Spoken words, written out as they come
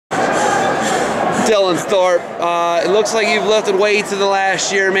Dylan Thorpe, it looks like you've lifted weights in the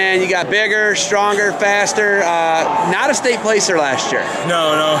last year, man. You got bigger, stronger, faster. Not a state placer last year.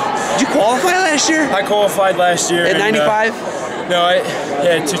 No. Did you qualify last year? I qualified last year. At 95? No,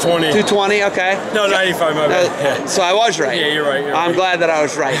 220. 220, okay. No, 95, my bad. Yeah. So I was right. Yeah, you're right. I'm glad that I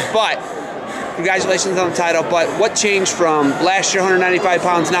was right. But congratulations on the title. But what changed from last year 195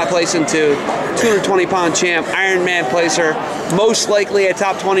 pounds not placing to 220-pound champ, Ironman placer, most likely a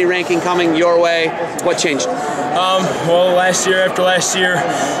top 20 ranking coming your way? What changed? Well, after last year,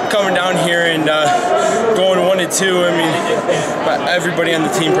 coming down here and going 1-2, I mean, everybody on the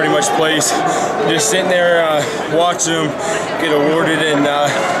team pretty much plays. Just sitting there watching them get awarded and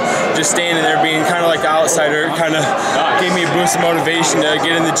just standing there being kind of like the outsider kind of gave me a boost of motivation to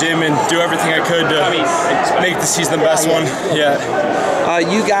get in the gym and do everything I could to make the season the best one yet.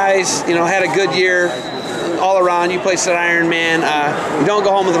 You guys, had a good year all around. You placed at Ironman. You don't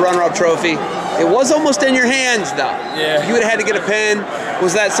go home with a runner-up trophy. It was almost in your hands, though. Yeah. You would have had to get a pin.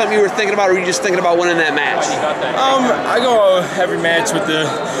 Was that something you were thinking about, or were you just thinking about winning that match? I go every match with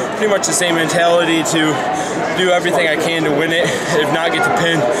pretty much the same mentality to do everything I can to win it, if not get the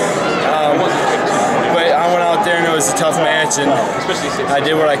pin. But I went out there and it was a tough match, and I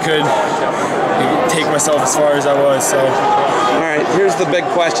did what I could to take myself as far as I was. So. All right, here's the big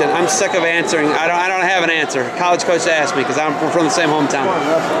question. I'm sick of answering. I don't have an answer. College coach asked me because I'm from the same hometown.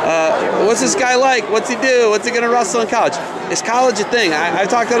 What's this guy like? What's he do? What's he going to wrestle in college? Is college a thing? I've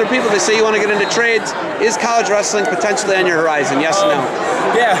talked to other people. They say you want to get into trades. Is college wrestling potentially on your horizon? Yes or no?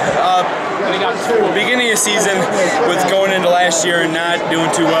 Yeah. Beginning of season, with going into last year and not doing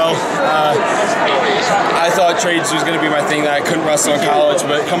too well, I thought trades was going to be my thing, that I couldn't wrestle in college.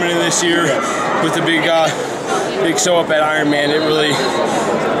 But coming into this year with the big show up at Ironman, it really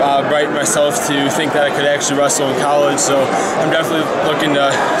brightened myself to think that I could actually wrestle in college. So I'm definitely looking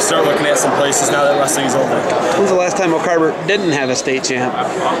to start looking at some places now that wrestling is over. When's the last time O'Carver didn't have a state champ?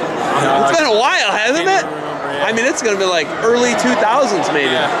 It's been a while, hasn't it? I mean, it's going to be like early 2000s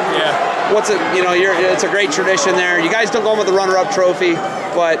maybe. Yeah. What's it? It's a great tradition there. You guys don't go home with a runner-up trophy,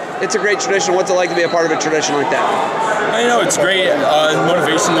 but it's a great tradition. What's it like to be a part of a tradition like that? I know it's great.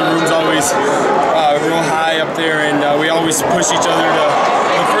 Motivation in the room's always real high up there, and we always push each other to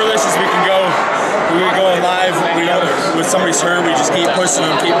the furthest as we can go. We're going live. When somebody's hurt, we just keep pushing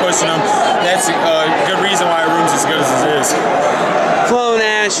them. That's a good reason why our room's as good as it is. Flow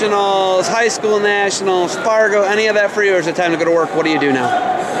Nationals, high school nationals, Fargo, any of that for you, or is it time to go to work? What do you do now?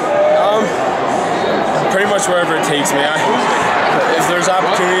 Pretty much wherever it takes me. If there's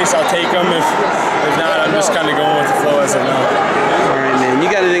opportunities, I'll take them. If not, I'm just kind of going with the flow as of now. All right, man. You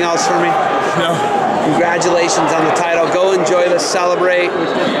got anything else for me? No. Congratulations on the title. Go enjoy this, celebrate,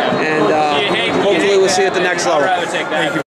 and hopefully we'll see you at the next level. Thank you.